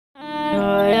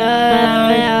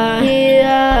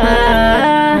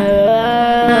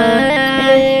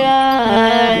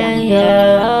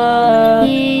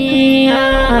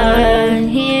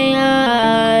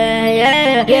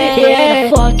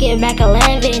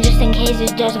case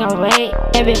it's just gonna rape.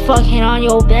 I've been fucking on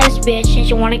your best bitch since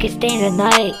you wanna get stained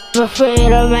tonight. I'm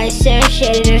afraid of my sex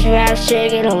shit and this rap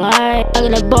shit get alive. I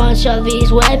got a bunch of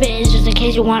these weapons just in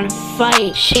case you wanna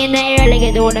fight. Shit in the air like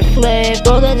I doing a flip.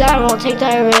 Roll the die, won't take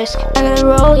that risk. I gotta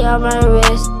roll you on my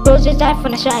wrist. Rose just died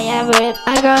from the shot I rip.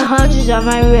 I got hundreds on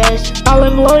my wrist. All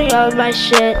I'm loading on my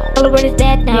shit. All the word is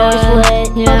dead now, it's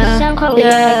lit. Yeah. Sound quality,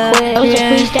 I quit. It was a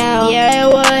freestyle. Yeah,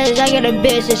 it was. I got a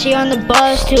bitch and she on the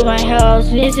bus to my house.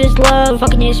 This is love.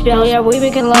 Fucking you spell. Yeah, we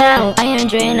making love. I am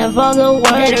drained of all the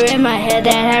words that are in my head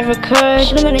that have occurred.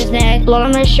 Shoot him in his neck, blood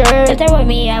on my shirt. If they were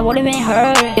me, I would've been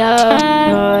hurt.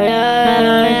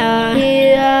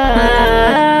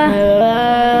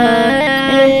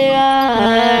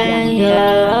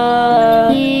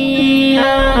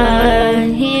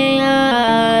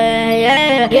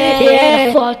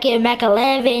 Fucking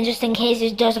mac-11s just in case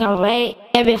it's just gonna rape.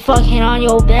 I've been fucking on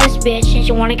your best bitch since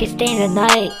you wanna get stained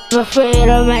tonight. I'm afraid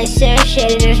of my sex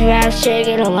shit and this rap shit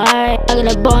get alive. I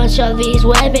got a bunch of these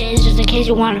weapons just in case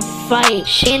you wanna fight.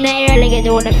 Shit in the air like I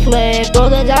doing a flip. Roll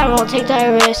the die, won't take that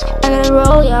risk. I gotta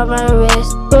roll you on my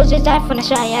wrist. Rose just died from the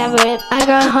shot I rip. I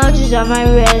got hundreds on my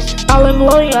wrist. All I'm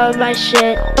loading on my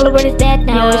shit. All the word is dead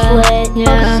now, it's lit.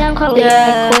 Yeah. Sound quality,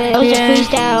 I quit. It was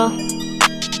a freestyle.